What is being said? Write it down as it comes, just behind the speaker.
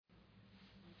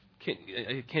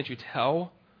Can't you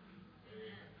tell?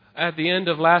 At the end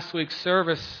of last week's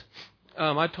service,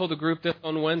 I told the group this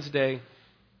on Wednesday.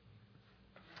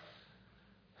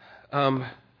 I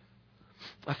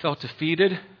felt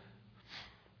defeated,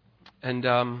 and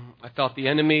I felt the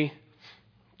enemy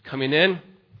coming in,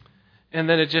 and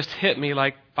then it just hit me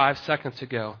like 5 seconds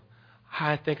ago.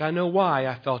 I think I know why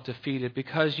I felt defeated,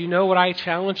 because you know what I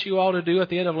challenged you all to do at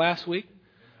the end of last week?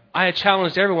 I had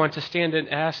challenged everyone to stand and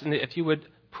ask if you would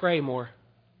pray more.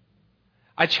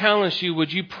 I challenged you,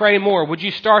 would you pray more? Would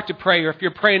you start to pray? Or if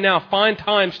you're praying now, find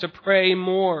times to pray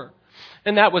more.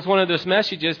 And that was one of those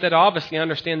messages that obviously I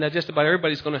understand that just about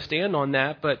everybody's going to stand on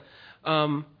that. But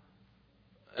and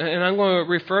I'm going to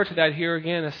refer to that here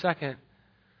again in a second.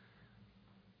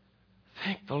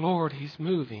 Thank the Lord, He's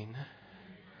moving.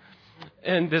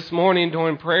 And this morning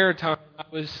during prayer time,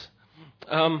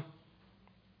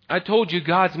 I told you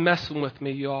God's messing with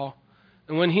me, y'all.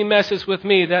 And when He messes with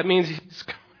me, that means He's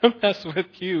going to mess with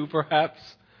you, perhaps.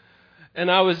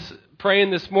 And I was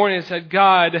praying this morning and said,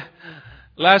 God,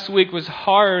 last week was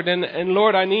hard, and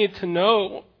Lord, I need to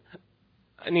know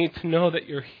that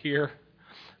You're here.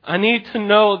 I need to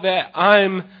know that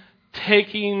I'm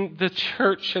taking the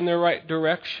church in the right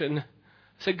direction.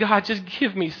 I said, God, just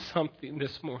give me something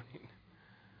this morning.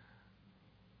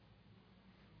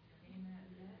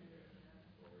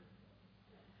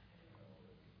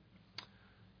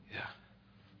 Yeah.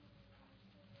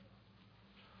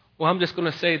 Well, I'm just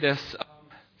going to say this.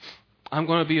 I'm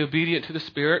going to be obedient to the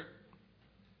Spirit.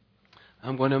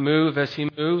 I'm going to move as He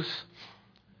moves.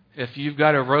 If you've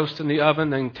got a roast in the oven,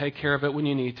 then take care of it when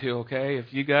you need to, okay?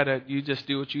 If you just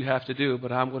do what you have to do.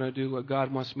 But I'm going to do what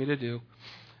God wants me to do.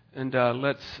 And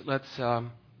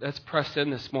let's press in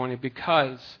this morning,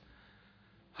 because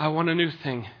I want a new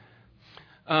thing.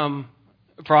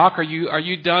 Brock, are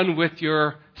you done with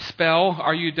your spell?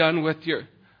 Are you done with your...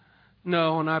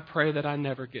 No, and I pray that I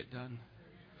never get done.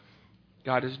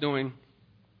 God is doing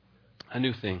a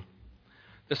new thing.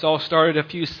 This all started a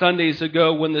few Sundays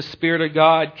ago when the Spirit of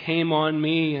God came on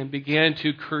me and began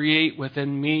to create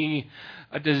within me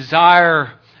a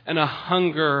desire and a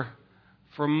hunger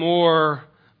for more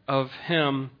of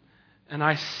Him. And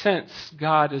I sense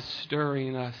God is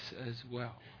stirring us as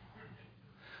well.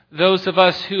 Those of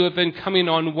us who have been coming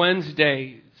on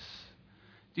Wednesdays,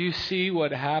 do you see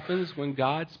what happens when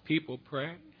God's people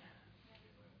pray?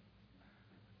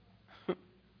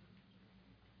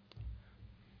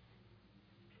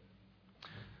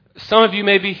 Some of you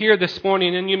may be here this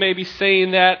morning and you may be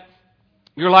saying that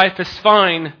your life is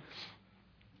fine,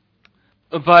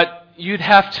 but you'd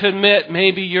have to admit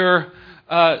maybe your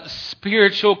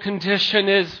spiritual condition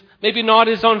is maybe not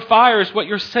as on fire as what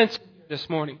you're sensing this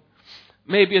morning.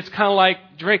 Maybe it's kind of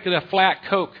like drinking a flat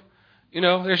Coke. You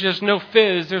know, there's just no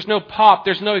fizz, there's no pop,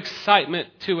 there's no excitement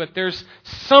to it. There's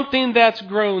something that's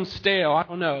grown stale. I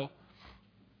don't know.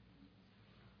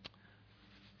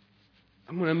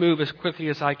 I'm going to move as quickly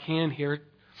as I can here.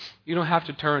 You don't have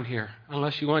to turn here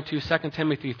unless you want to. 2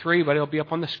 Timothy 3, but it'll be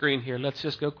up on the screen here. Let's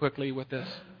just go quickly with this.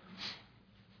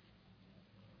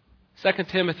 2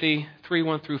 Timothy 3,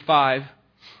 1 through 5.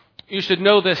 You should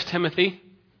know this, Timothy,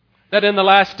 that in the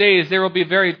last days there will be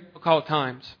very difficult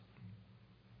times.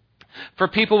 For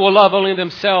people will love only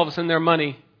themselves and their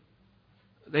money.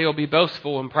 They will be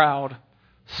boastful and proud,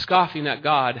 scoffing at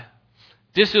God,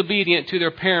 disobedient to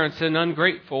their parents and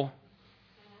ungrateful.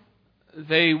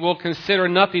 They will consider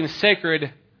nothing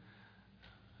sacred.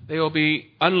 They will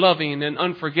be unloving and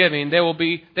unforgiving. They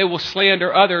will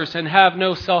slander others and have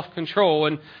no self-control,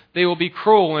 and they will be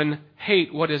cruel and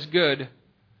hate what is good.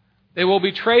 They will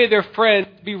betray their friends,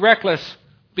 be reckless,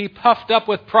 be puffed up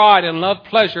with pride and love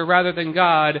pleasure rather than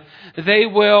God. They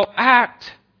will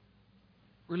act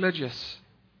religious,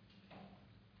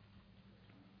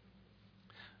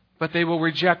 but they will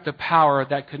reject the power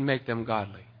that could make them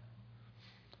godly.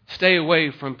 Stay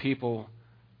away from people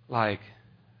like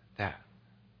that.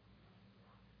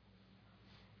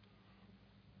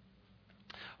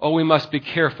 Oh, we must be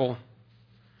careful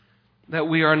that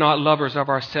we are not lovers of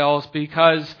ourselves,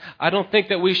 because I don't think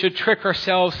that we should trick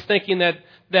ourselves thinking that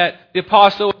the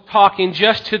apostle is talking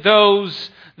just to those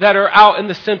that are out in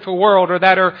the sinful world or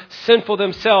that are sinful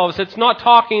themselves. It's not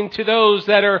talking to those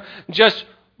that are just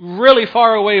really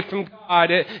far away from God.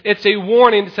 It's a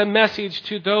warning. It's a message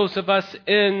to those of us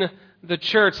in the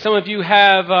church. Some of you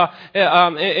have,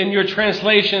 in your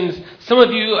translations, some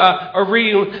of you are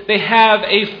reading, they have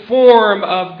a form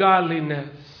of godliness.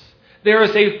 There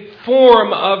is a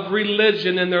form of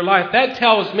religion in their life. That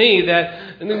tells me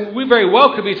that we very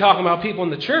well could be talking about people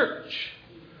in the church.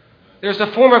 There's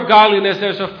a form of godliness,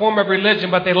 there's a form of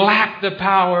religion, but they lack the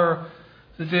power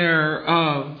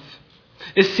thereof.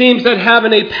 It seems that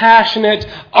having a passionate,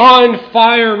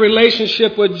 on-fire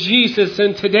relationship with Jesus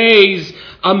in today's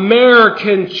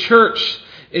American church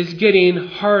is getting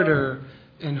harder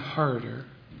and harder.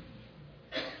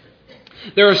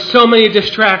 There are so many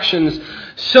distractions,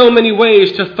 so many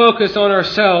ways to focus on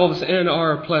ourselves and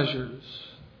our pleasures.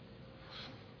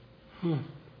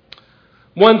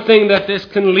 One thing that this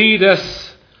can lead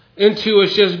us into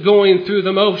is just going through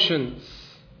the motions.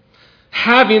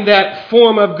 Having that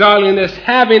form of godliness,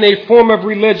 having a form of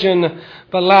religion,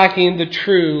 but lacking the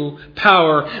true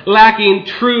power, lacking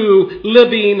true,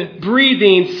 living,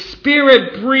 breathing,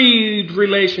 spirit-breathed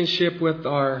relationship with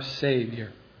our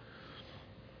Savior.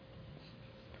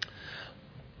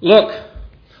 Look,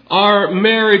 our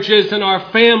marriages and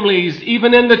our families,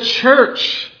 even in the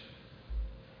church,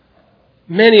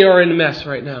 many are in a mess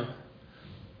right now.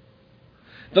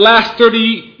 The last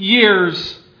 30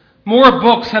 years, more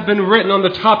books have been written on the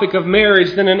topic of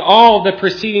marriage than in all the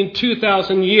preceding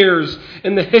 2,000 years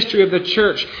in the history of the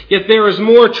church. Yet there is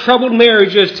more troubled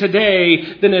marriages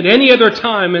today than at any other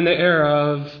time in the era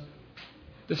of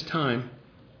this time.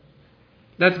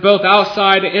 That's both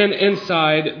outside and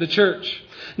inside the church.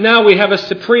 Now we have a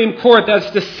Supreme Court that's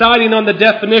deciding on the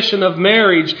definition of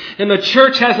marriage. And the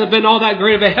church hasn't been all that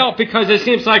great of a help because it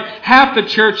seems like half the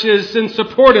church is in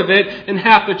support of it and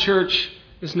half the church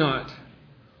is not.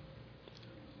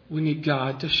 We need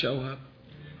God to show up.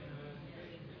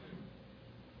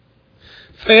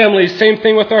 Families, same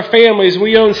thing with our families.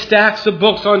 We own stacks of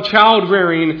books on child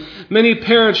rearing. Many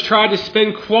parents try to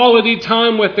spend quality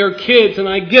time with their kids, and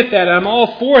I get that. I'm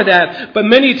all for that. But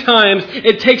many times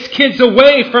it takes kids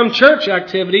away from church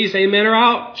activities. Amen or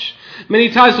ouch. Many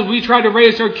times when we try to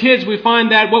raise our kids, we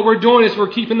find that what we're doing is we're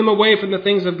keeping them away from the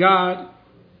things of God.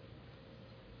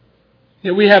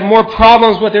 Yet we have more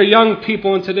problems with our young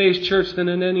people in today's church than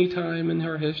in any time in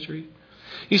our history.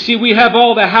 You see, we have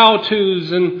all the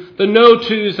how-tos and the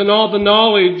no-tos and all the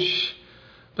knowledge.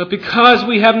 But because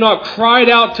we have not cried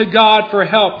out to God for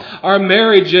help, our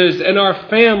marriages and our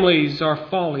families are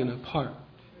falling apart.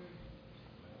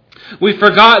 We've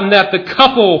forgotten that the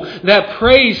couple that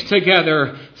prays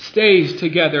together stays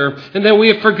together. And then we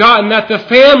have forgotten that the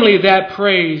family that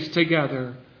prays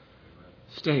together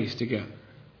stays together.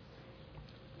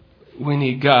 We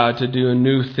need God to do a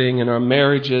new thing in our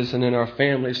marriages and in our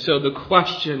families. So the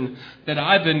question that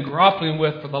I've been grappling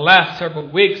with for the last several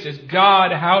weeks is,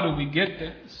 God, how do we get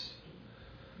this?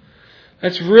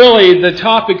 That's really the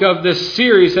topic of this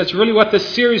series. That's really what this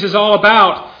series is all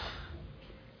about.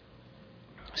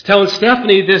 I was telling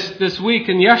Stephanie this week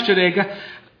and yesterday,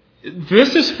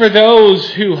 this is for those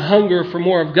who hunger for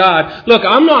more of God. Look,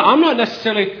 I'm not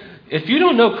necessarily, if you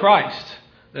don't know Christ,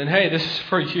 then hey, this is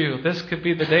for you. This could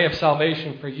be the day of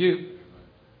salvation for you.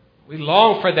 We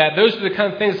long for that. Those are the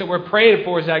kind of things that we're praying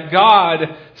for, is that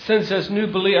God sends us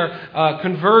new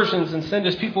conversions and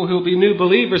sends us people who will be new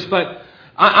believers. But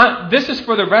this is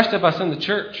for the rest of us in the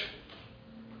church.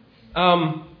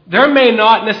 There may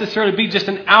not necessarily be just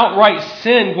an outright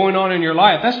sin going on in your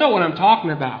life. That's not what I'm talking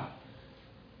about.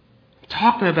 I'm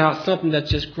talking about something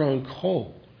that's just grown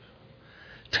cold.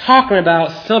 Talking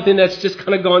about something that's just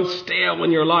kind of gone stale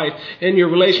in your life, and your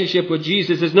relationship with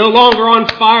Jesus is no longer on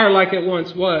fire like it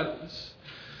once was.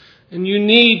 And you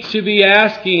need to be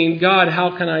asking, God,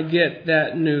 how can I get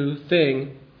that new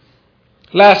thing?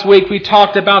 Last week we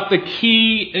talked about the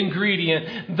key ingredient,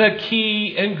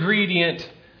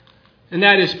 and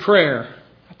that is prayer.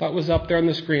 I thought it was up there on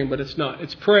the screen, but it's not.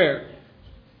 It's prayer.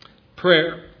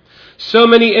 Prayer. So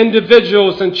many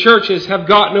individuals and churches have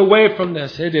gotten away from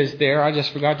this. It is there. I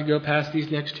just forgot to go past these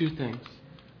next two things.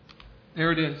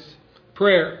 There it is.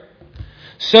 Prayer.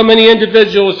 So many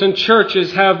individuals and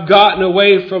churches have gotten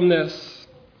away from this.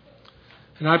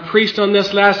 And I preached on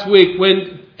this last week.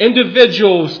 When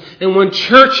individuals and when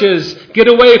churches get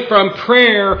away from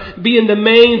prayer being the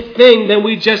main thing, then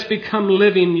we just become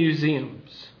living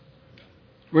museums.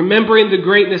 Remembering the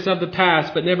greatness of the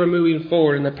past, but never moving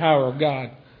forward in the power of God.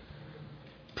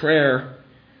 Prayer.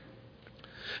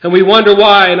 And we wonder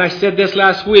why, and I said this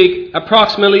last week,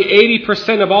 approximately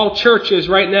 80% of all churches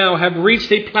right now have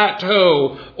reached a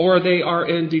plateau or they are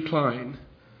in decline.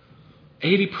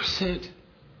 80%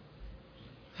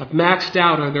 have maxed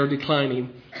out or they're declining.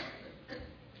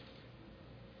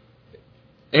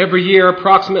 Every year,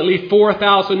 approximately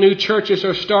 4,000 new churches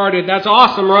are started. That's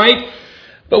awesome, right?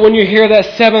 But when you hear that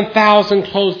 7,000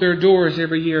 close their doors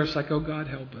every year, it's like, oh God,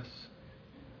 help us.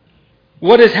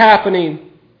 What is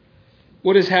happening?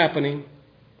 What is happening?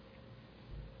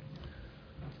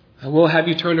 I will have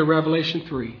you turn to Revelation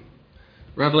 3.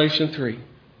 Revelation 3.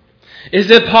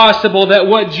 Is it possible that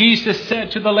what Jesus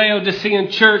said to the Laodicean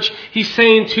church, He's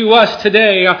saying to us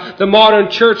today, the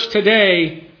modern church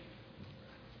today,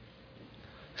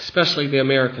 especially the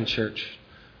American church?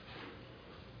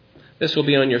 This will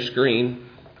be on your screen.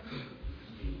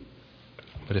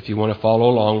 But if you want to follow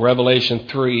along, Revelation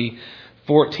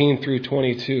 3:14 through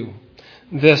 22.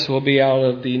 This will be out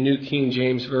of the New King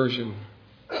James Version.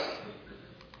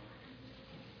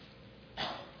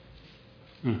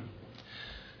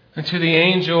 And to the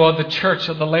angel of the church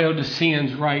of the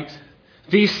Laodiceans write,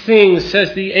 these things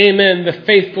says the Amen, the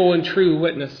faithful and true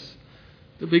witness,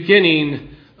 the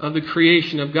beginning of the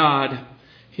creation of God.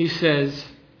 He says,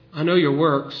 I know your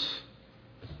works,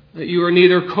 that you are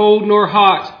neither cold nor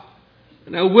hot.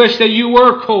 And I wish that you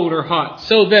were cold or hot.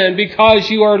 So then, because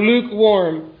you are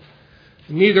lukewarm,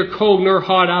 neither cold nor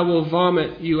hot, I will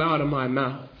vomit you out of my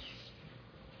mouth.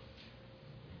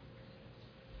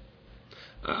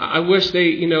 I wish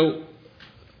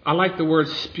I like the word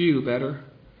spew better.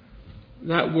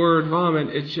 That word vomit,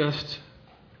 it just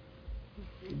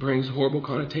brings horrible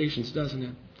connotations, doesn't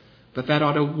it? But that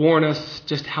ought to warn us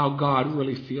just how God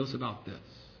really feels about this.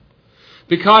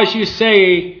 Because you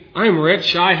say, I'm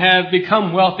rich, I have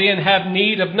become wealthy and have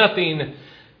need of nothing,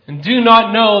 and do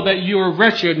not know that you are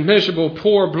wretched, miserable,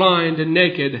 poor, blind, and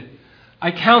naked. I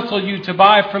counsel you to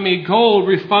buy from me gold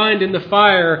refined in the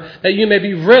fire, that you may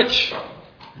be rich,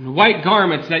 and white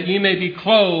garments, that ye may be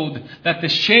clothed, that the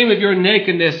shame of your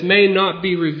nakedness may not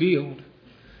be revealed.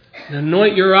 And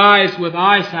anoint your eyes with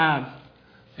eye salve,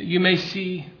 that you may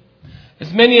see.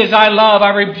 As many as I love, I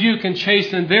rebuke and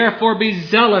chasten. Therefore be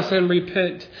zealous and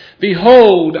repent.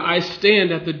 Behold, I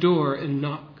stand at the door and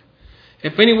knock.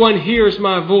 If anyone hears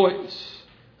my voice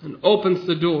and opens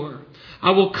the door,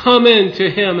 I will come in to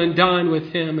him and dine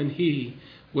with him, and he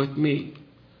with me.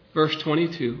 Verse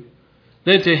 22.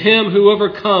 Then to him who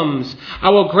overcomes, I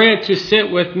will grant to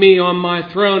sit with me on my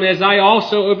throne, as I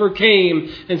also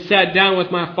overcame and sat down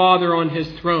with my Father on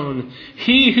his throne.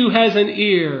 He who has an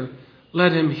ear,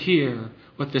 let him hear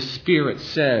what the Spirit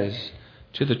says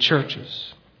to the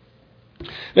churches.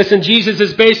 Listen, Jesus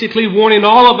is basically warning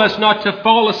all of us not to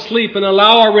fall asleep and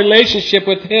allow our relationship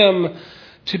with Him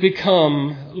to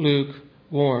become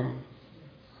lukewarm.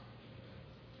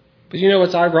 But you know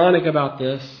what's ironic about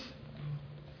this?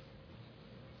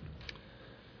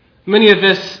 Many of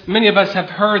us have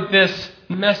heard this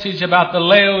message about the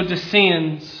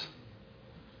Laodiceans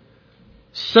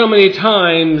so many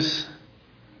times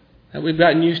that we've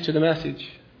gotten used to the message.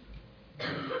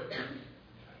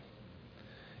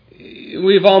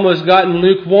 We've almost gotten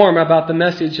lukewarm about the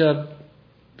message of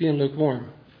being lukewarm.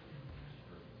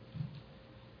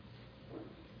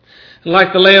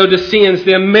 Like the Laodiceans,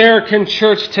 the American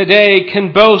church today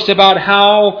can boast about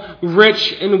how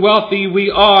rich and wealthy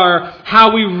we are,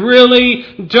 how we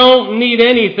really don't need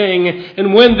anything.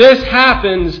 And when this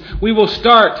happens, we will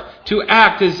start to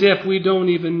act as if we don't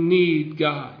even need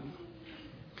God.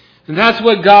 And that's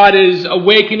what God is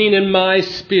awakening in my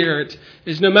spirit,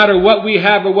 is no matter what we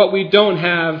have or what we don't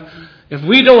have, if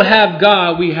we don't have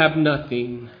God, we have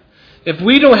nothing. If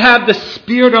we don't have the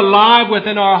Spirit alive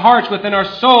within our hearts, within our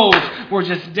souls, we're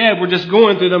just dead. We're just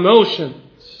going through the motions.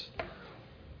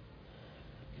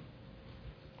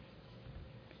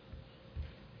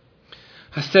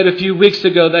 I said a few weeks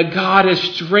ago that God is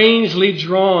strangely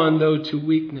drawn, though, to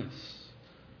weakness.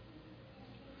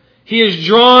 He is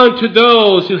drawn to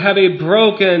those who have a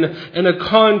broken and a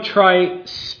contrite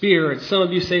spirit. Some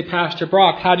of you say, Pastor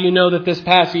Brock, how do you know that this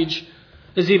passage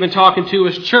is even talking to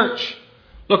His church?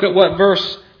 Look at what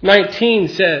verse 19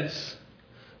 says.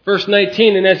 Verse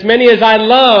 19, and as many as I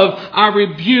love, I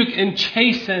rebuke and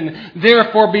chasten.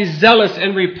 Therefore be zealous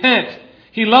and repent.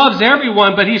 He loves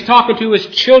everyone, but He's talking to His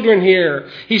children here.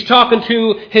 He's talking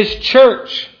to His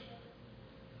church.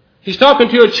 He's talking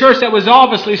to a church that was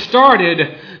obviously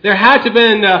started. There had to have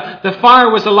been, the fire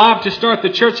was alive to start the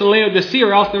church in Laodicea,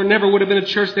 or else there never would have been a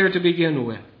church there to begin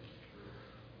with.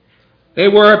 They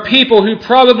were a people who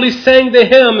probably sang the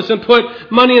hymns and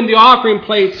put money in the offering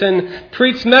plates and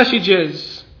preached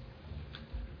messages.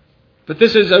 But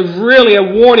this is really a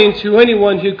warning to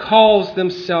anyone who calls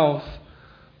themselves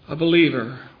a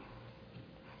believer.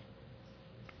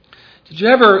 Did you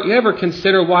ever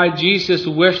consider why Jesus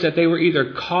wished that they were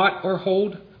either caught or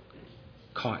hold?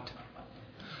 Caught.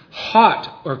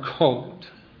 Hot or cold?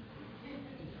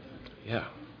 Yeah,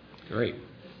 great.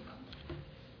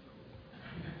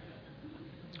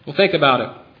 Well, think about it.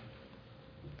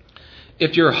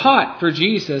 If you're hot for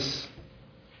Jesus,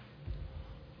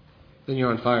 then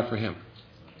you're on fire for Him.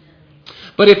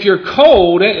 But if you're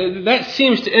cold, that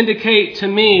seems to indicate to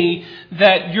me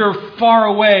that you're far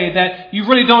away, that you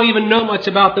really don't even know much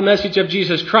about the message of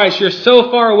Jesus Christ. You're so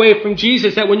far away from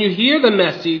Jesus that when you hear the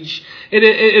message,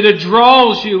 it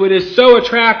draws you. It is so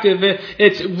attractive.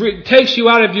 It takes you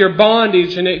out of your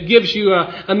bondage, and it gives you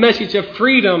a message of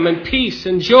freedom and peace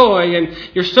and joy. And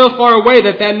you're so far away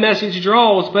that message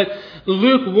draws. But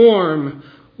lukewarm,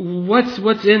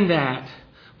 what's in that?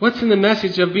 What's in the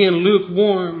message of being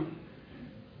lukewarm?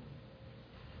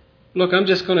 Look, I'm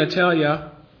just going to tell you,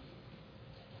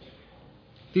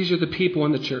 these are the people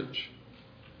in the church.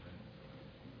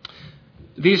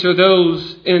 These are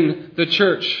those in the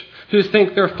church who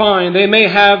think they're fine. They may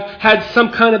have had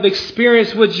some kind of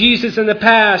experience with Jesus in the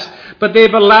past, but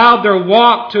they've allowed their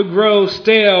walk to grow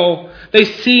stale. They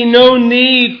see no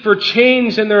need for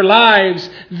change in their lives.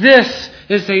 This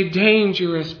is a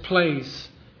dangerous place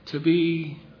to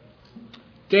be.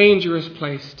 Dangerous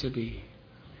place to be.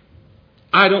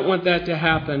 I don't want that to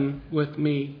happen with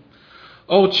me.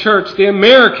 Oh, church, the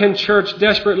American church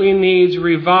desperately needs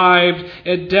revived.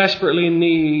 It desperately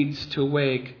needs to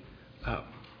wake up.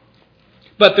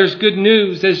 But there's good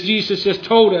news, as Jesus just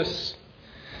told us.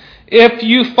 If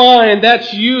you find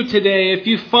that's you today, if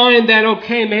you find that,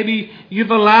 okay, maybe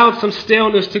you've allowed some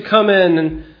staleness to come in,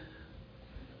 and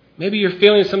maybe you're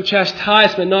feeling some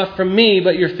chastisement, not from me,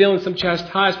 but you're feeling some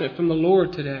chastisement from the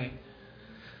Lord today.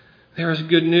 There is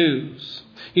good news.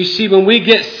 You see, when we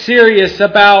get serious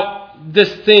about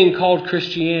this thing called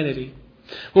Christianity,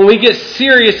 when we get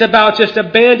serious about just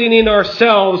abandoning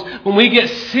ourselves, when we get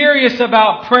serious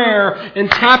about prayer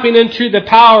and tapping into the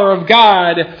power of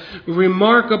God,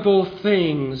 remarkable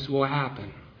things will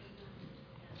happen.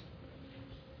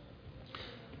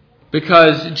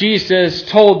 Because Jesus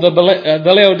told the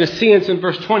Laodiceans in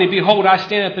verse 20, "Behold, I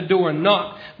stand at the door and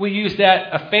knock." We use that,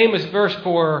 a famous verse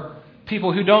for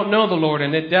people who don't know the Lord,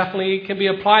 and it definitely can be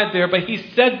applied there. But he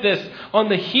said this on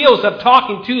the heels of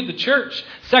talking to the church.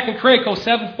 2 Chronicles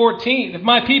 7:14, "If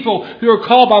my people who are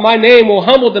called by my name will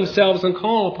humble themselves and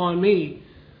call upon me,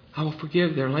 I will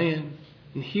forgive their land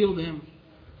and heal them.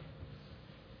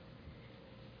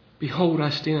 Behold,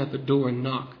 I stand at the door and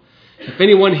knock. If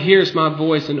anyone hears my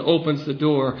voice and opens the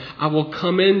door, I will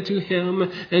come into him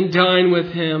and dine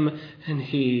with him, and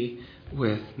he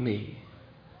with me.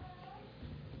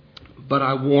 But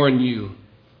I warn you,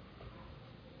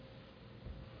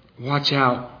 watch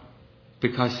out,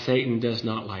 because Satan does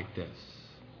not like this.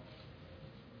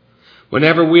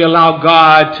 Whenever we allow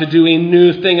God to do a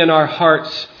new thing in our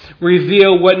hearts,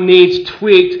 reveal what needs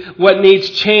tweaked, what needs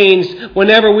changed,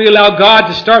 whenever we allow God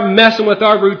to start messing with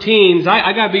our routines,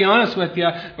 I got to be honest with you,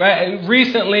 right?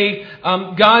 Recently,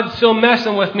 God's still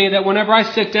messing with me that whenever I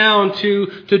sit down to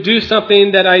do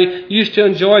something that I used to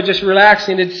enjoy, just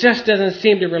relaxing, it just doesn't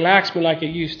seem to relax me like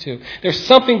it used to. There's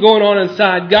something going on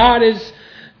inside. God is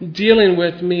dealing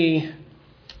with me.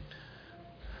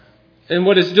 And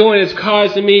what it's doing is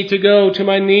causing me to go to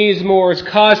my knees more. It's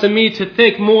causing me to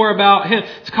think more about Him.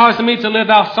 It's causing me to live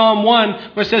out Psalm 1,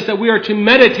 where it says that we are to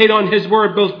meditate on His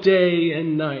Word both day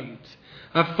and night.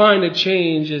 I find a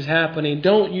change is happening.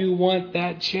 Don't you want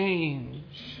that change?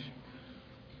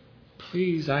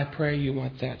 Please, I pray you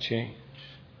want that change.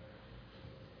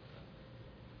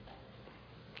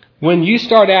 When you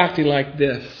start acting like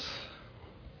this,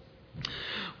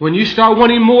 when you start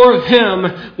wanting more of Him,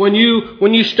 when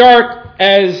you start,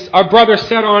 as our brother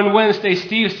said on Wednesday,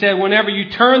 Steve said, whenever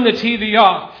you turn the TV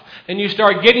off and you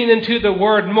start getting into the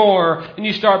Word more and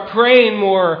you start praying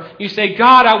more, you say,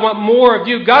 God, I want more of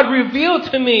you. God, reveal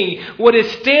to me what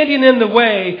is standing in the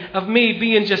way of me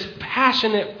being just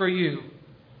passionate for you.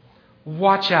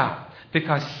 Watch out,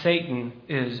 because Satan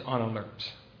is on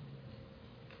alert.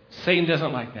 Satan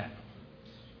doesn't like that.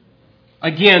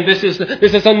 Again, this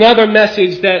is another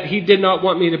message that he did not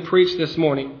want me to preach this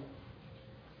morning.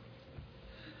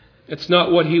 It's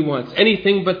not what he wants.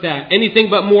 Anything but that.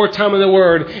 Anything but more time in the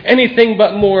Word. Anything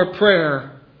but more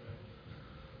prayer.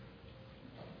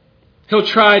 He'll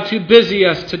try to busy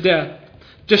us to death.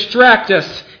 Distract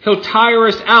us. He'll tire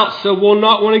us out so we'll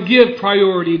not want to give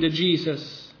priority to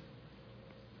Jesus.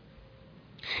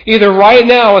 Either right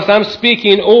now as I'm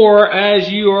speaking, or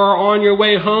as you are on your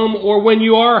way home, or when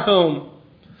you are home,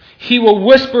 he will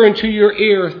whisper into your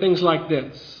ear things like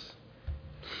this.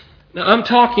 Now I'm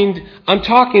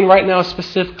talking right now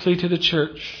specifically to the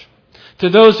church. To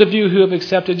those of you who have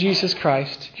accepted Jesus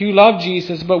Christ. You love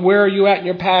Jesus, but where are you at in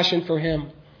your passion for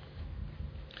Him?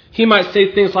 He might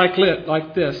say things like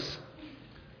this.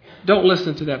 Don't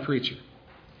listen to that preacher.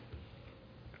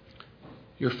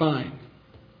 You're fine.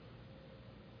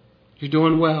 You're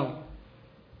doing well.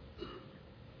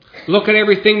 Look at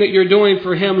everything that you're doing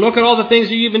for Him. Look at all the things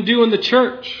you even do in the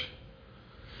church.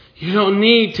 You don't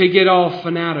need to get all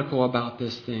fanatical about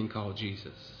this thing called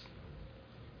Jesus.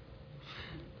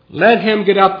 Let Him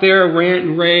get up there, rant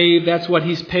and rave. That's what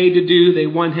He's paid to do. They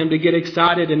want Him to get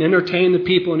excited and entertain the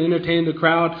people and entertain the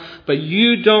crowd. But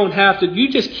you don't have to. You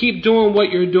just keep doing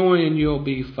what you're doing and you'll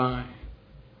be fine.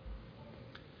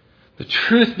 The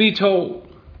truth be told,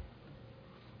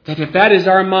 that if that is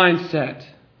our mindset,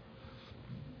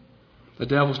 the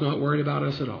devil's not worried about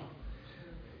us at all.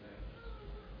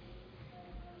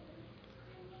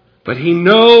 But he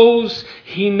knows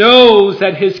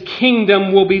that his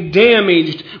kingdom will be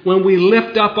damaged when we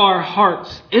lift up our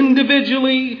hearts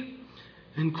individually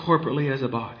and corporately as a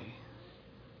body.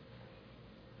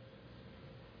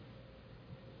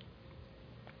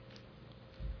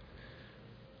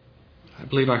 I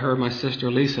believe I heard my sister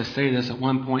Lisa say this at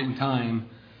one point in time.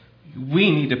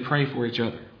 We need to pray for each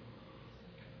other.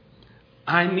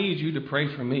 I need you to pray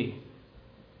for me.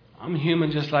 I'm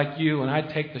human just like you, and I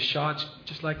take the shots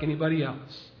just like anybody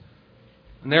else.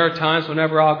 And there are times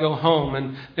whenever I'll go home,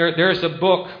 and there's a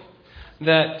book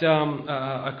that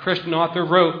a Christian author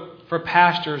wrote for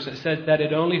pastors that says that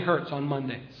it only hurts on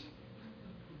Mondays.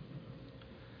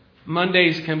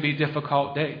 Mondays can be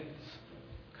difficult days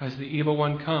because the evil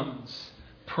one comes.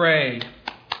 Pray,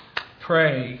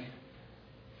 pray,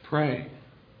 pray.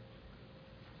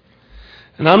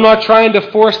 And I'm not trying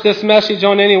to force this message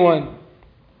on anyone.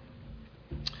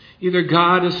 Either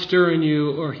God is stirring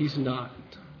you or He's not.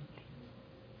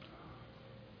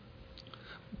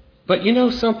 But you know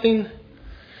something?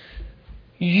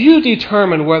 You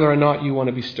determine whether or not you want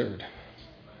to be stirred.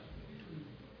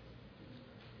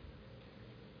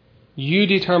 You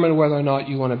determine whether or not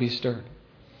you want to be stirred.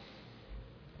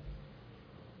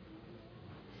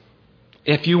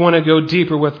 If you want to go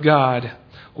deeper with God,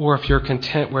 or if you're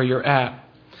content where you're at.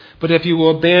 But if you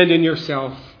will abandon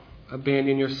yourself.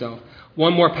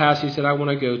 One more passage that I want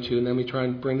to go to, and then we try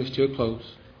and bring this to a close.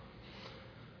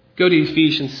 Go to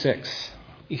Ephesians 6.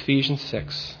 Ephesians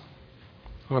 6.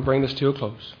 I want to bring this to a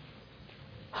close.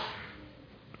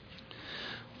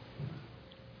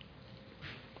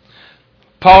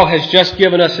 Paul has just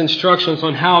given us instructions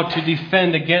on how to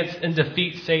defend against and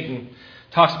defeat Satan.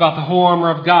 Talks about the whole armor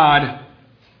of God,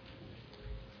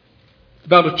 the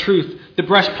belt of truth, the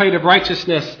breastplate of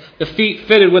righteousness, the feet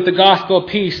fitted with the gospel of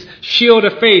peace, shield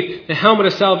of faith, the helmet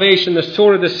of salvation, the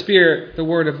sword of the Spirit, the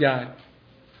word of God.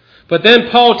 But then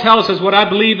Paul tells us what I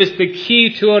believe is the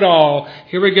key to it all.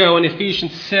 Here we go in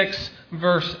Ephesians 6,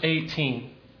 verse 18.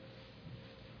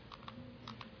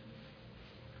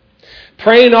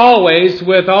 Praying always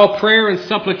with all prayer and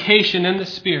supplication in the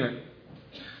Spirit,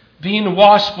 being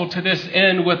watchful to this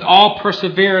end with all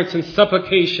perseverance and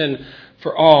supplication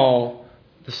for all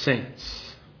the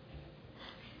saints.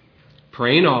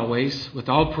 Praying always with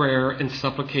all prayer and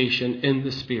supplication in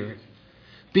the Spirit,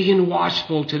 being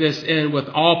watchful to this end with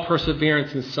all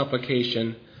perseverance and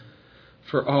supplication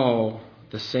for all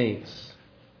the saints.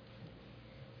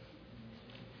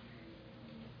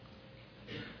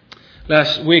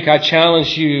 Last week I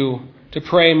challenged you to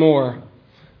pray more,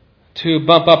 to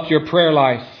bump up your prayer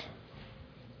life.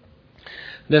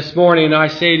 This morning I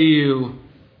say to you,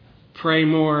 pray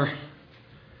more.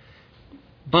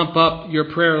 Bump up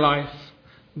your prayer life.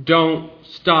 Don't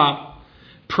stop.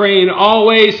 Praying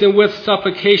always and with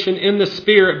supplication in the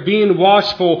Spirit, being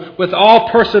watchful with all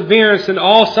perseverance and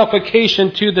all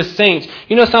supplication to the saints.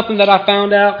 You know something that I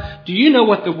found out? Do you know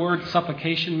what the word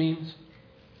supplication means?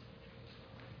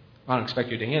 I don't expect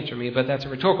you to answer me, but that's a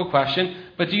rhetorical question.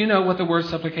 But do you know what the word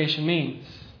supplication means?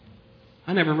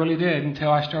 I never really did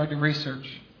until I started to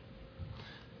research.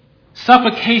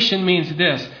 Supplication means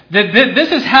this.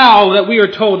 This is how that we are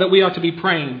told that we ought to be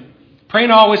praying.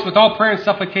 Praying always with all prayer and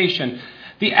supplication.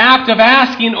 The act of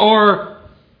asking or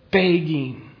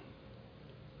begging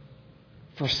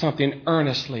for something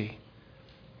earnestly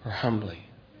or humbly.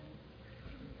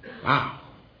 Wow.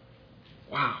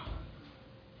 Wow.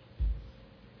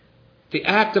 The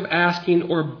act of asking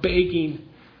or begging.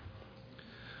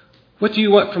 What do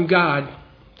you want from God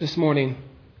this morning?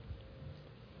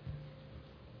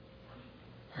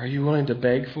 Are you willing to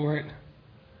beg for it?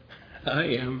 I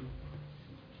am.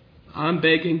 I'm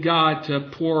begging God to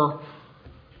pour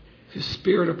His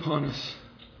Spirit upon us,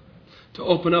 to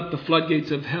open up the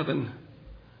floodgates of heaven,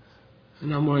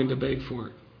 and I'm willing to beg for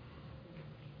it.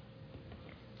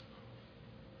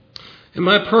 In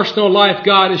my personal life,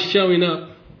 God is showing up.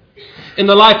 In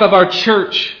the life of our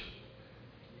church,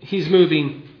 He's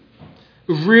moving.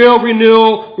 Real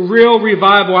renewal, real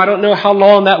revival. I don't know how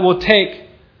long that will take.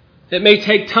 It may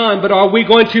take time, but are we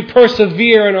going to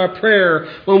persevere in our prayer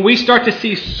when we start to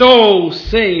see souls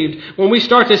saved, when we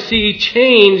start to see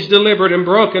chains delivered and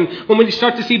broken, when we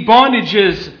start to see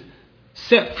bondages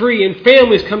set free and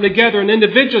families come together and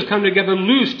individuals come together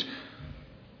loosed?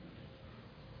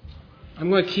 I'm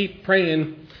going to keep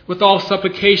praying with all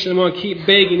supplication. I'm going to keep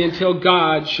begging until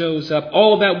God shows up.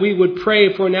 All that we would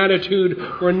pray for an attitude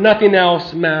where nothing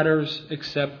else matters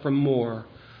except for more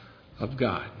of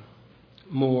God.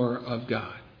 More of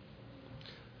God.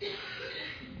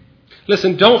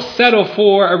 Listen, don't settle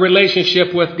for a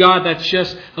relationship with God that's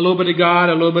just a little bit of God,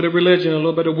 a little bit of religion, a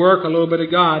little bit of work, a little bit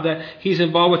of God, that He's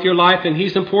involved with your life and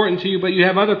He's important to you, but you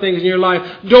have other things in your life.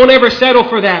 Don't ever settle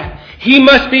for that. He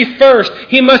must be first.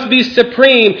 He must be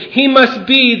supreme. He must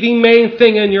be the main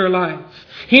thing in your life.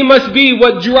 He must be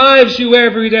what drives you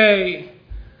every day.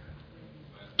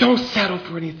 Don't settle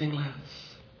for anything less.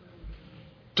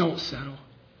 Don't settle.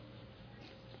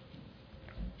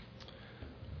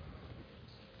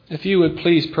 If you would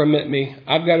please permit me,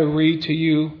 I've got to read to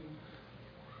you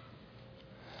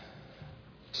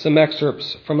some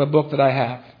excerpts from a book that I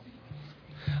have.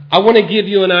 I want to give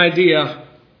you an idea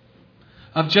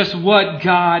of just what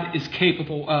God is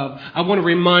capable of. I want to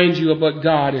remind you of what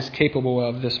God is capable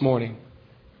of this morning.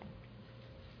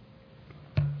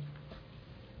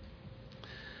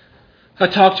 I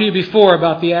talked to you before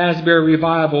about the Asbury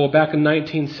Revival back in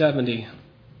 1970.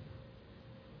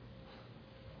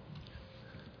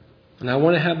 And I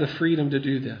want to have the freedom to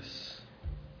do this.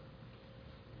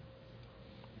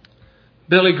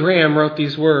 Billy Graham wrote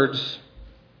these words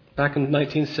back in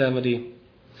 1970.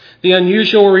 The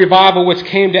unusual revival which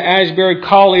came to Asbury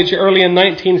College early in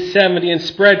 1970 and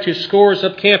spread to scores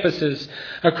of campuses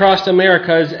across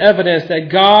America is evidence that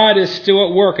God is still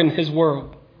at work in His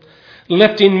world,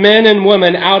 lifting men and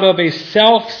women out of a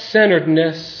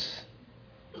self-centeredness,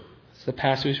 that's the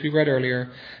passage we read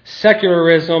earlier,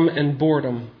 secularism and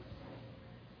boredom.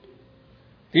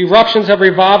 The eruptions of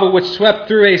revival which swept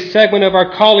through a segment of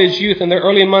our college youth in the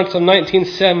early months of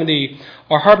 1970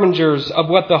 are harbingers of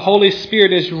what the Holy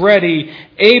Spirit is ready,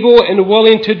 able, and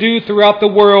willing to do throughout the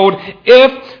world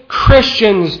if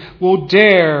Christians will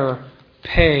dare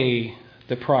pay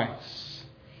the price.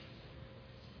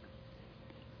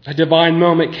 A divine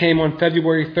moment came on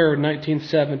February 3rd,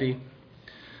 1970.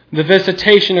 The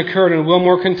visitation occurred in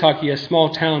Wilmore, Kentucky, a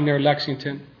small town near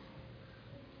Lexington.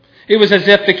 It was as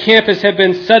if the campus had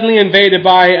been suddenly invaded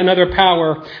by another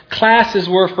power. Classes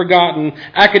were forgotten.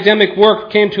 Academic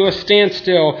work came to a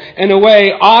standstill. In a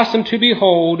way awesome to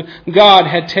behold, God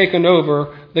had taken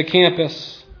over the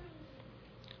campus.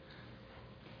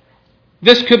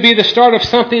 This could be the start of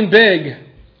something big.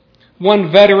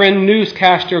 One veteran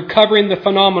newscaster covering the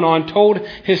phenomenon told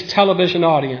his television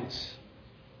audience.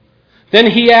 Then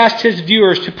he asked his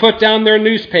viewers to put down their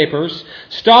newspapers,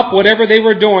 stop whatever they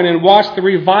were doing, and watch the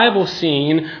revival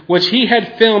scene which he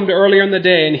had filmed earlier in the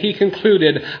day. And he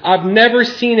concluded, I've never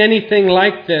seen anything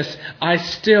like this. I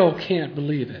still can't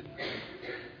believe it.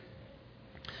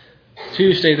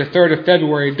 Tuesday, the 3rd of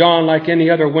February, dawned like any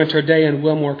other winter day in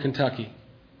Wilmore, Kentucky.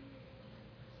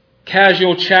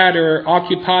 Casual chatter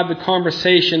occupied the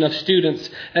conversation of students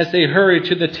as they hurried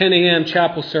to the 10 a.m.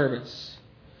 chapel service.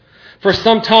 For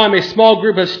some time, a small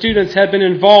group of students had been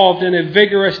involved in a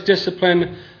vigorous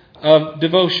discipline of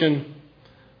devotion.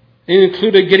 It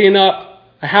included getting up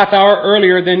a half hour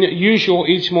earlier than usual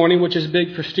each morning, which is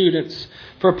big for students,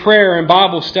 for prayer and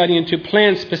Bible study and to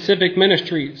plan specific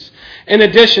ministries. In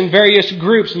addition, various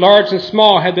groups, large and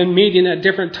small, had been meeting at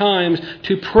different times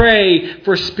to pray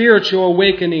for spiritual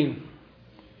awakening.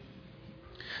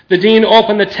 The dean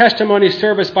opened the testimony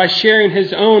service by sharing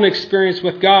his own experience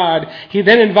with God. He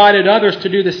then invited others to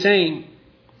do the same.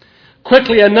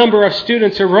 Quickly, a number of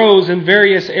students arose in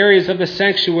various areas of the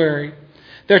sanctuary.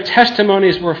 Their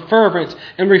testimonies were fervent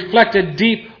and reflected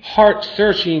deep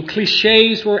heart-searching.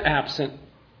 Clichés were absent.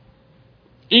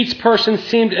 Each person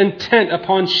seemed intent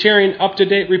upon sharing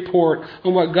up-to-date report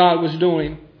on what God was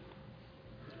doing.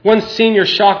 One senior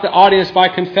shocked the audience by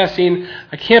confessing,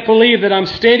 I can't believe that I'm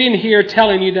standing here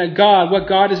telling you that what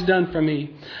God has done for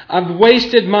me. I've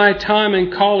wasted my time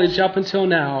in college up until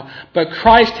now, but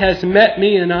Christ has met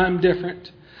me and I'm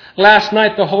different. Last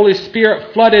night the Holy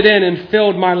Spirit flooded in and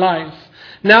filled my life.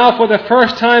 Now for the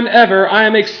first time ever, I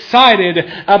am excited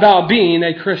about being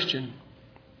a Christian.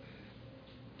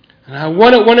 And I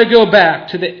wouldn't want to go back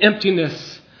to the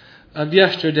emptiness of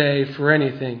yesterday for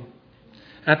anything.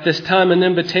 At this time, an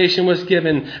invitation was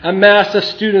given. A mass of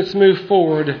students moved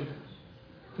forward.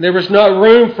 There was not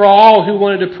room for all who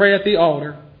wanted to pray at the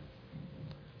altar.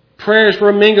 Prayers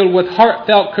were mingled with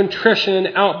heartfelt contrition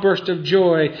and outburst of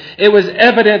joy. It was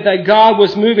evident that God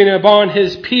was moving upon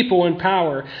His people in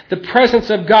power. The presence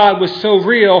of God was so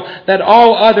real that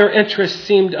all other interests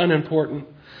seemed unimportant.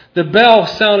 The bell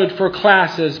sounded for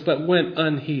classes but went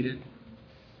unheeded.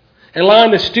 A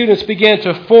line of students began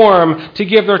to form to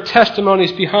give their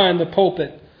testimonies behind the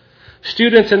pulpit.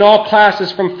 Students in all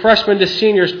classes, from freshmen to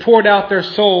seniors, poured out their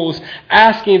souls,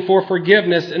 asking for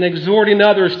forgiveness and exhorting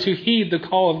others to heed the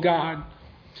call of God.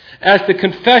 As the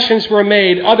confessions were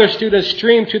made, other students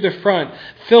streamed to the front,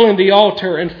 filling the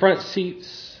altar and front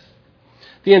seats.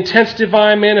 The intense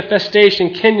divine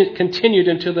manifestation continued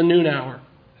until the noon hour.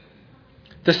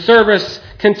 The service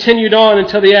continued on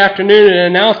until the afternoon, and an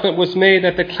announcement was made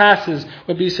that the classes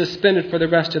would be suspended for the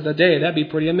rest of the day. That'd be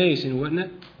pretty amazing, wouldn't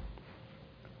it?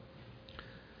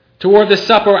 Toward the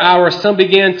supper hour, some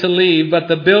began to leave, but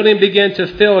the building began to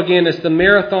fill again as the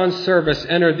marathon service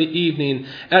entered the evening.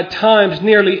 At times,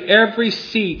 nearly every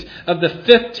seat of the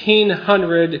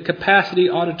 1,500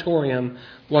 capacity auditorium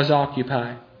was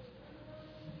occupied.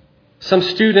 Some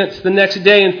students the next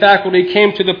day in faculty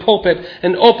came to the pulpit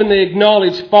and openly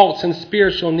acknowledged faults and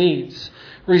spiritual needs.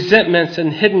 Resentments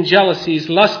and hidden jealousies,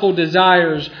 lustful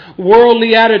desires,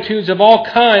 worldly attitudes of all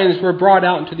kinds were brought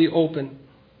out into the open.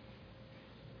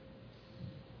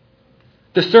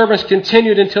 The service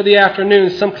continued until the afternoon.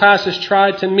 Some classes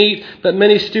tried to meet, but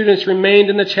many students remained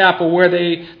in the chapel where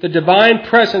the divine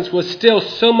presence was still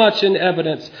so much in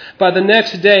evidence. By the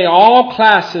next day, all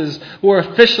classes were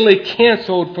officially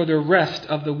canceled for the rest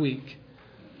of the week.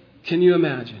 Can you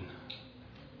imagine?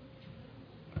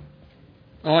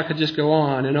 Oh, I could just go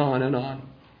on and on and on.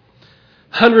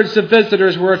 Hundreds of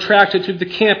visitors were attracted to the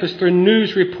campus through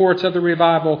news reports of the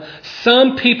revival.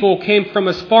 Some people came from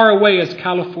as far away as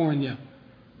California,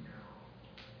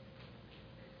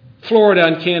 Florida,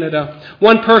 and Canada.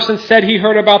 One person said he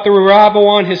heard about the revival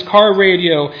on his car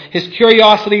radio. His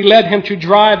curiosity led him to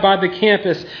drive by the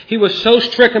campus. He was so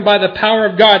stricken by the power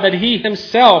of God that he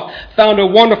himself found a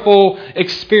wonderful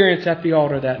experience at the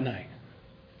altar that night.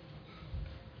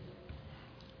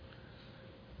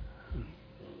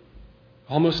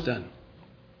 Almost done.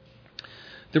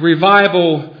 The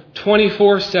revival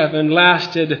 24/7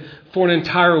 lasted for an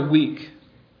entire week.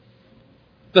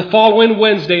 The following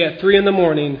Wednesday at 3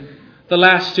 a.m, the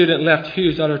last student left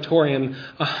Hughes Auditorium.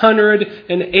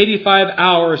 185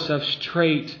 hours of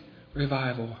straight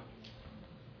revival.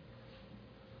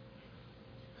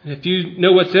 And if you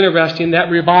know what's interesting, that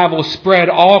revival spread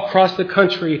all across the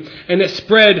country, and it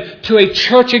spread to a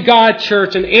Church of God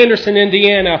church in Anderson,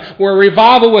 Indiana, where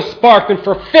revival was sparked, and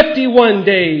for 51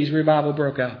 days revival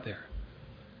broke out there.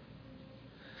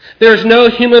 There is no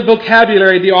human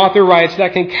vocabulary, the author writes,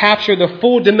 that can capture the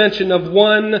full dimension of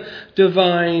one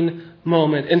divine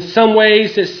moment. In some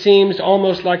ways it seems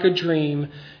almost like a dream,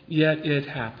 yet it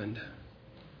happened.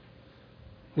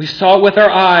 We saw it with our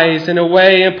eyes in a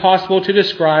way impossible to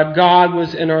describe. God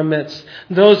was in our midst.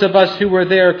 Those of us who were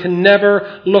there can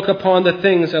never look upon the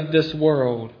things of this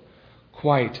world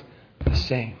quite the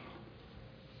same.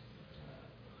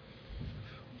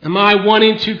 Am I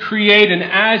wanting to create an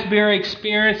Asbury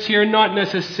experience here? Not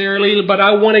necessarily, but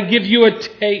I want to give you a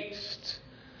taste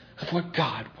of what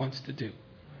God wants to do.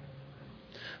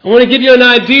 I want to give you an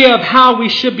idea of how we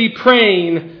should be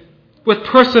praying with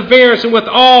perseverance and with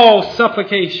all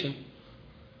supplication.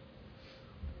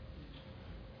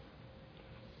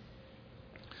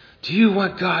 Do you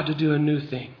want God to do a new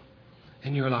thing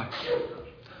in your life?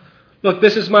 Look,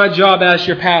 this is my job as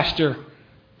your pastor.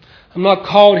 I'm not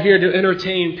called here to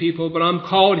entertain people, but I'm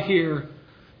called here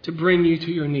to bring you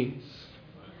to your knees.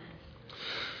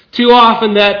 Too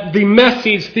often that the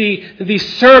message, the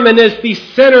sermon is the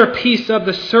centerpiece of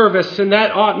the service, and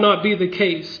that ought not be the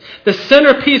case. The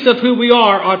centerpiece of who we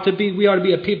ought to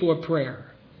be a people of prayer.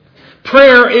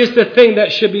 Prayer is the thing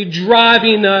that should be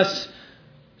driving us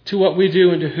to what we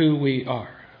do and to who we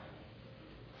are.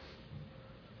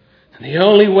 And the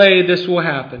only way this will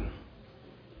happen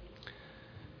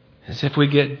is if we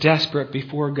get desperate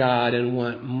before God and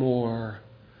want more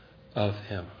of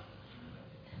Him.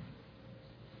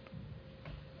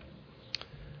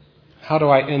 How do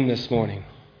I end this morning?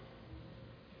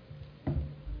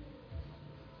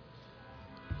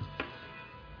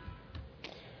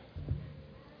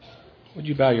 Would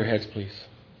you bow your heads, please?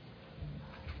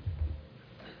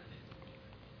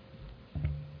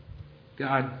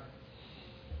 God,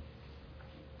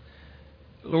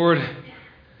 Lord,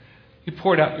 you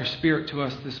poured out your Spirit to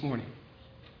us this morning.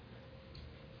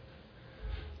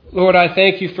 Lord, I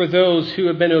thank you for those who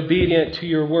have been obedient to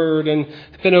your word and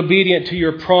been obedient to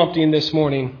your prompting this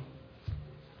morning.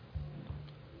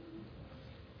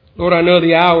 Lord, I know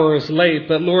the hour is late,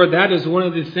 but Lord, that is one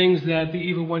of the things that the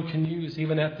evil one can use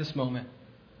even at this moment.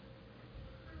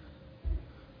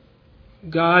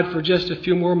 God, for just a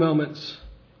few more moments,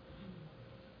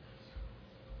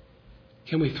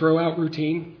 can we throw out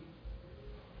routine?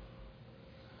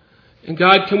 And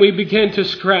God, can we begin to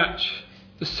scratch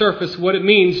the surface what it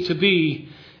means to be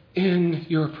in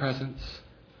your presence,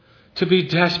 to be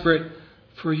desperate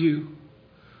for you,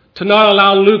 to not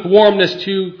allow lukewarmness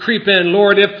to creep in.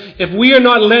 Lord, if we are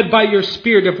not led by your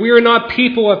Spirit, if we are not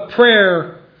people of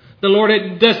prayer, then Lord,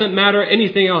 it doesn't matter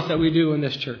anything else that we do in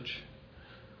this church.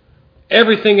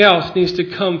 Everything else needs to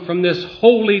come from this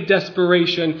holy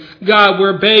desperation. God,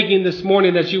 we're begging this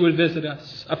morning that you would visit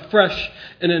us afresh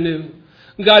and anew.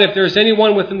 God, if there's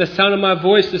anyone within the sound of my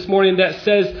voice this morning that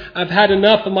says, I've had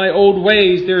enough of my old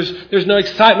ways, there's no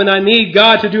excitement, I need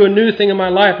God to do a new thing in my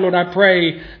life, Lord, I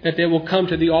pray that they will come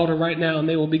to the altar right now and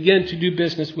they will begin to do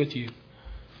business with you.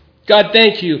 God,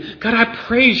 thank you. God, I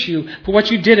praise you for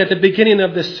what you did at the beginning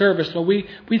of this service. Lord,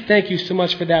 we thank you so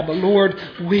much for that. But Lord,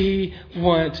 we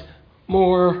want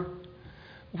more.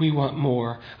 We want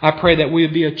more. I pray that we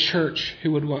would be a church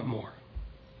who would want more.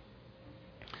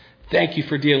 Thank you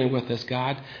for dealing with us,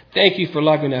 God. Thank you for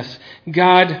loving us.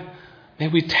 God, may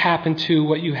we tap into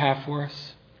what you have for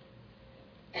us.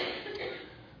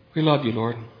 We love you,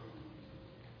 Lord.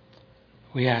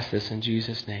 We ask this in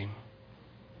Jesus' name.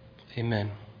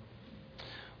 Amen.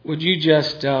 Would you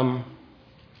just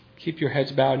keep your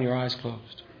heads bowed and your eyes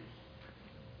closed?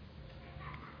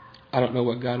 I don't know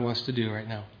what God wants to do right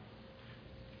now.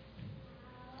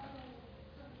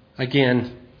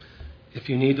 Again, if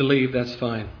you need to leave, that's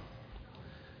fine.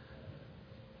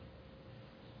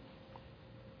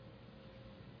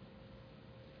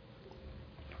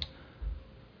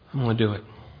 I'm going to do it.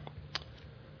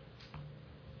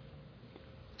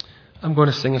 I'm going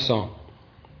to sing a song.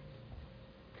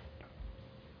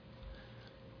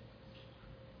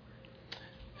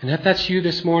 And if that's you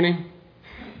this morning,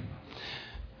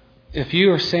 if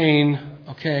you are saying,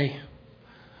 okay,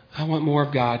 I want more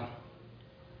of God.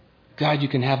 God, you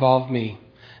can have all of me.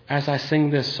 As I sing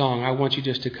this song, I want you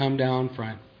just to come down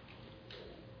front.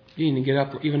 You need to get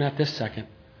up even at this second.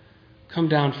 Come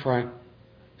down front.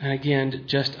 And again,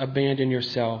 just abandon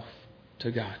yourself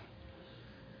to God.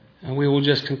 And we will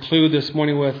just conclude this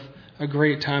morning with a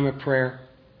great time of prayer.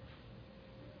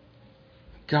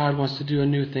 God wants to do a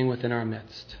new thing within our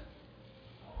midst.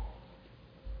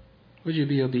 Would you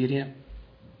be obedient?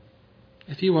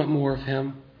 If you want more of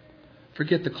Him,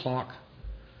 forget the clock.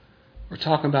 We're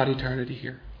talking about eternity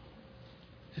here.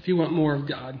 If you want more of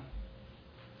God,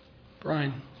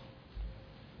 Brian,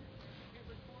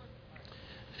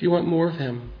 if you want more of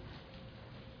Him,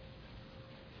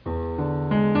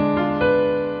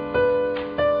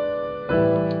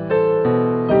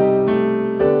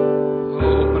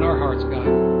 open our hearts, God.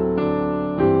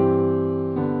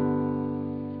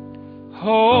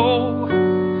 Oh,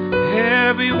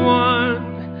 everyone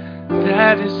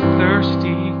that is thirsty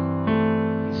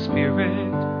in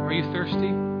spirit. Are you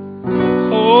thirsty?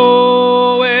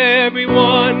 Oh,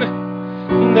 everyone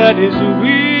that is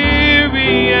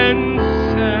weary and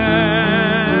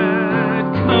sad,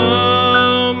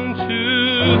 come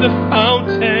to the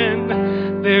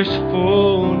fountain. There's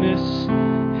fullness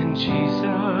in Jesus.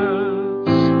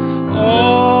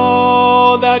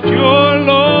 All that you're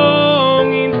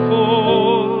longing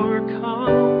for,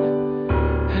 come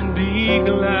and be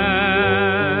glad.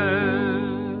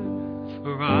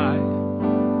 For I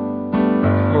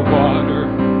pour water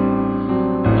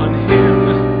on him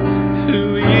who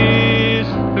is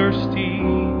thirsty.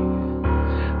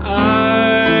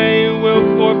 I will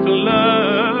pour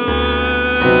floods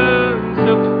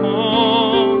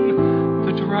upon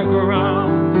the dry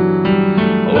ground.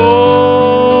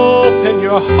 Open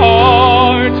your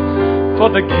heart for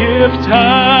the gift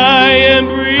I am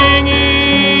bringing.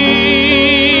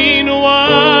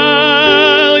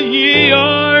 While ye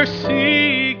are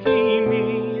seeking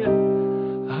me,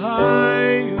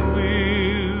 I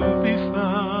will be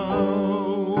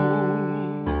found.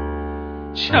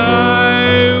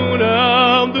 Child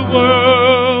of the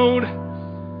world,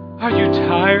 are you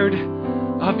tired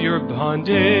of your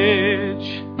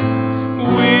bondage?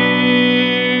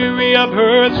 Weary of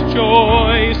earth's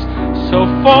joys, so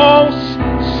false,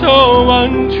 so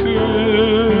untrue,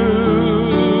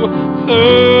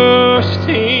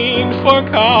 thirsting for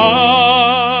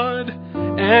God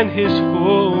and His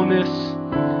fullness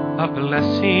of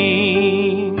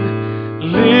blessing.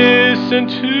 Listen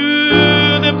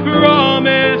to the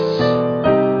promise,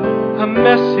 a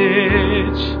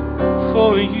message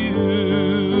for you.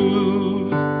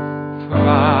 For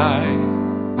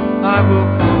I will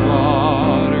pour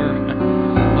water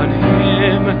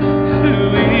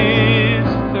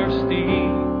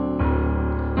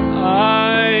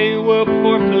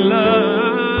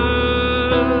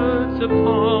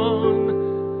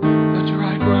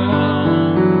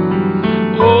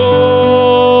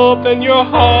open your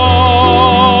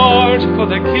heart for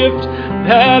the gift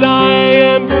that I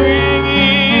am bringing.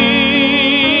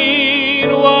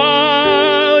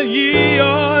 While ye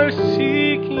are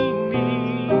seeking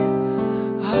me,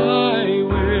 I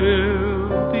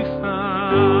will be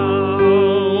found.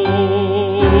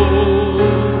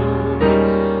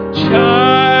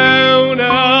 Child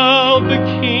of the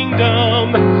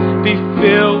kingdom, be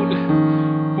filled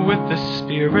with the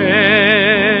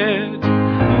Spirit.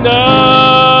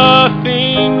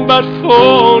 Nothing but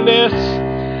fullness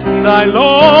thy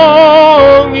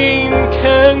longing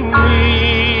can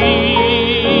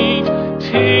meet.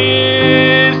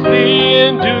 'Tis the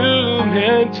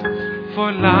endowment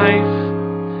for life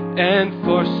and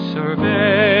for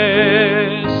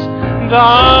service.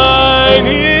 Thine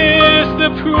is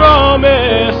the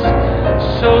promise,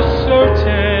 so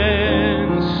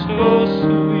certain, so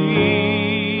sweet.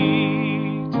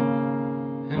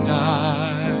 And I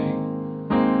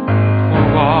pour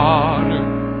water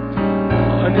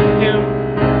on him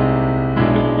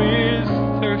who is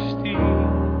thirsty.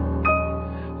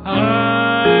 I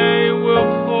will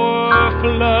pour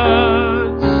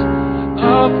floods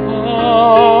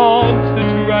upon the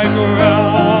dry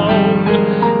ground.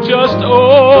 Just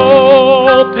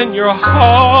open your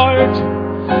heart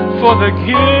for the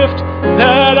gift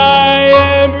that I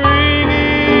am bringing.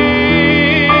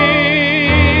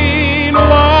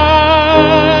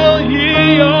 While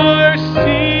ye are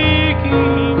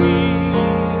seeking me,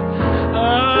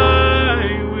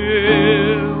 I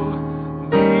will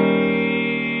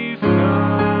be found.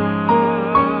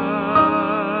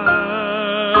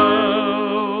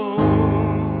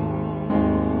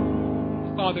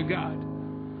 Father God,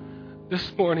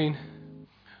 this morning,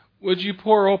 would you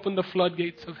pour open the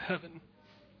floodgates of heaven?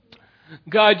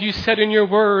 God, you said in your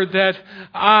word that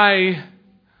I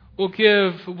will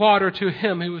give water to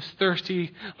him who is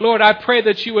thirsty. Lord, I pray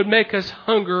that you would make us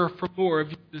hunger for more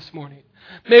of you this morning.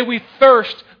 May we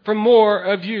thirst for more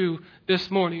of you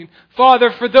this morning.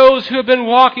 Father, for those who have been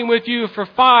walking with you for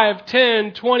 5,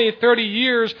 10, 20, 30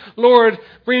 years, Lord,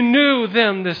 renew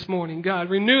them this morning, God.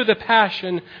 Renew the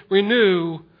passion,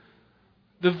 renew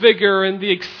the vigor and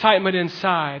the excitement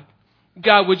inside.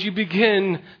 God, would you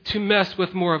begin to mess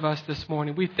with more of us this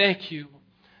morning? We thank you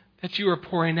that you are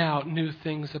pouring out new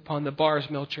things upon the Bars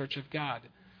Mill Church of God.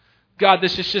 God,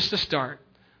 this is just a start.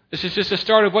 This is just a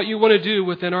start of what you want to do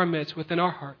within our midst, within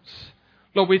our hearts.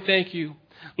 Lord, we thank you.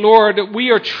 Lord, we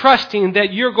are trusting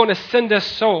that you're going to send us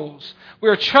souls. We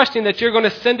are trusting that you're going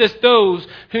to send us those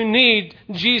who need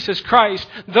Jesus Christ,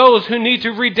 those who need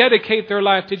to rededicate their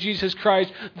life to Jesus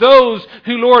Christ, those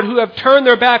who, Lord, who have turned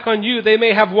their back on you. They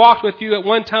may have walked with you at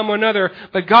one time or another,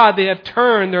 but God, they have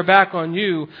turned their back on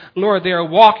you. Lord, they are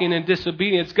walking in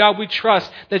disobedience. God, we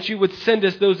trust that you would send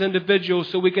us those individuals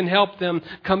so we can help them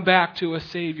come back to a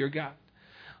Savior, God.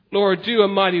 Lord, do a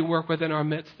mighty work within our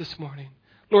midst this morning.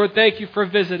 Lord, thank you for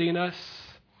visiting us.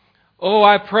 Oh,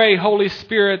 I pray, Holy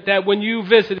Spirit, that when you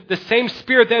visit, the same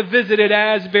Spirit that visited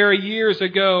Asbury years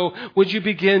ago, would you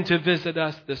begin to visit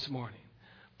us this morning?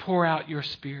 Pour out your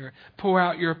Spirit, pour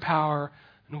out your power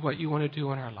and what you want to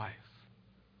do in our life.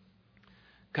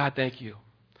 God, thank you.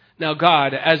 Now,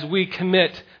 God, as we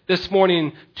commit this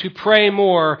morning to pray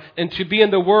more and to be in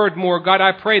the Word more, God,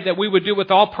 I pray that we would do it with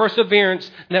all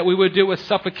perseverance, and that we would do it with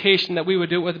supplication, that we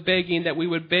would do it with begging, that we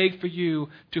would beg for you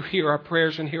to hear our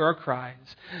prayers and hear our cries.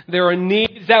 There are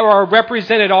needs that are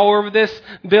represented all over this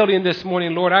building this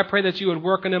morning. Lord, I pray that you would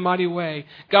work in a mighty way.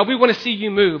 God, we want to see you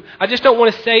move. I just don't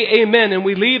want to say amen and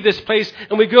we leave this place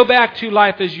and we go back to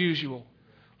life as usual.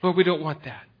 Lord, we don't want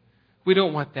that. We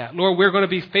don't want that. Lord, we're going to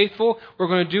be faithful. We're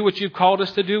going to do what you've called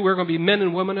us to do. We're going to be men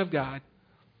and women of God.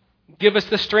 Give us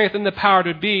the strength and the power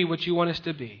to be what you want us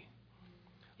to be.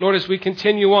 Lord, as we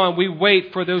continue on, we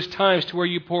wait for those times to where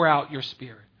you pour out your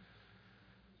Spirit.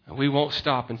 And we won't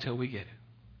stop until we get it.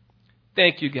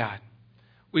 Thank you, God.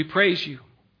 We praise you.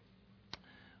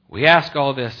 We ask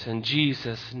all this in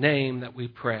Jesus' name that we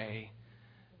pray.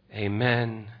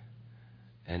 Amen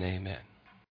and amen.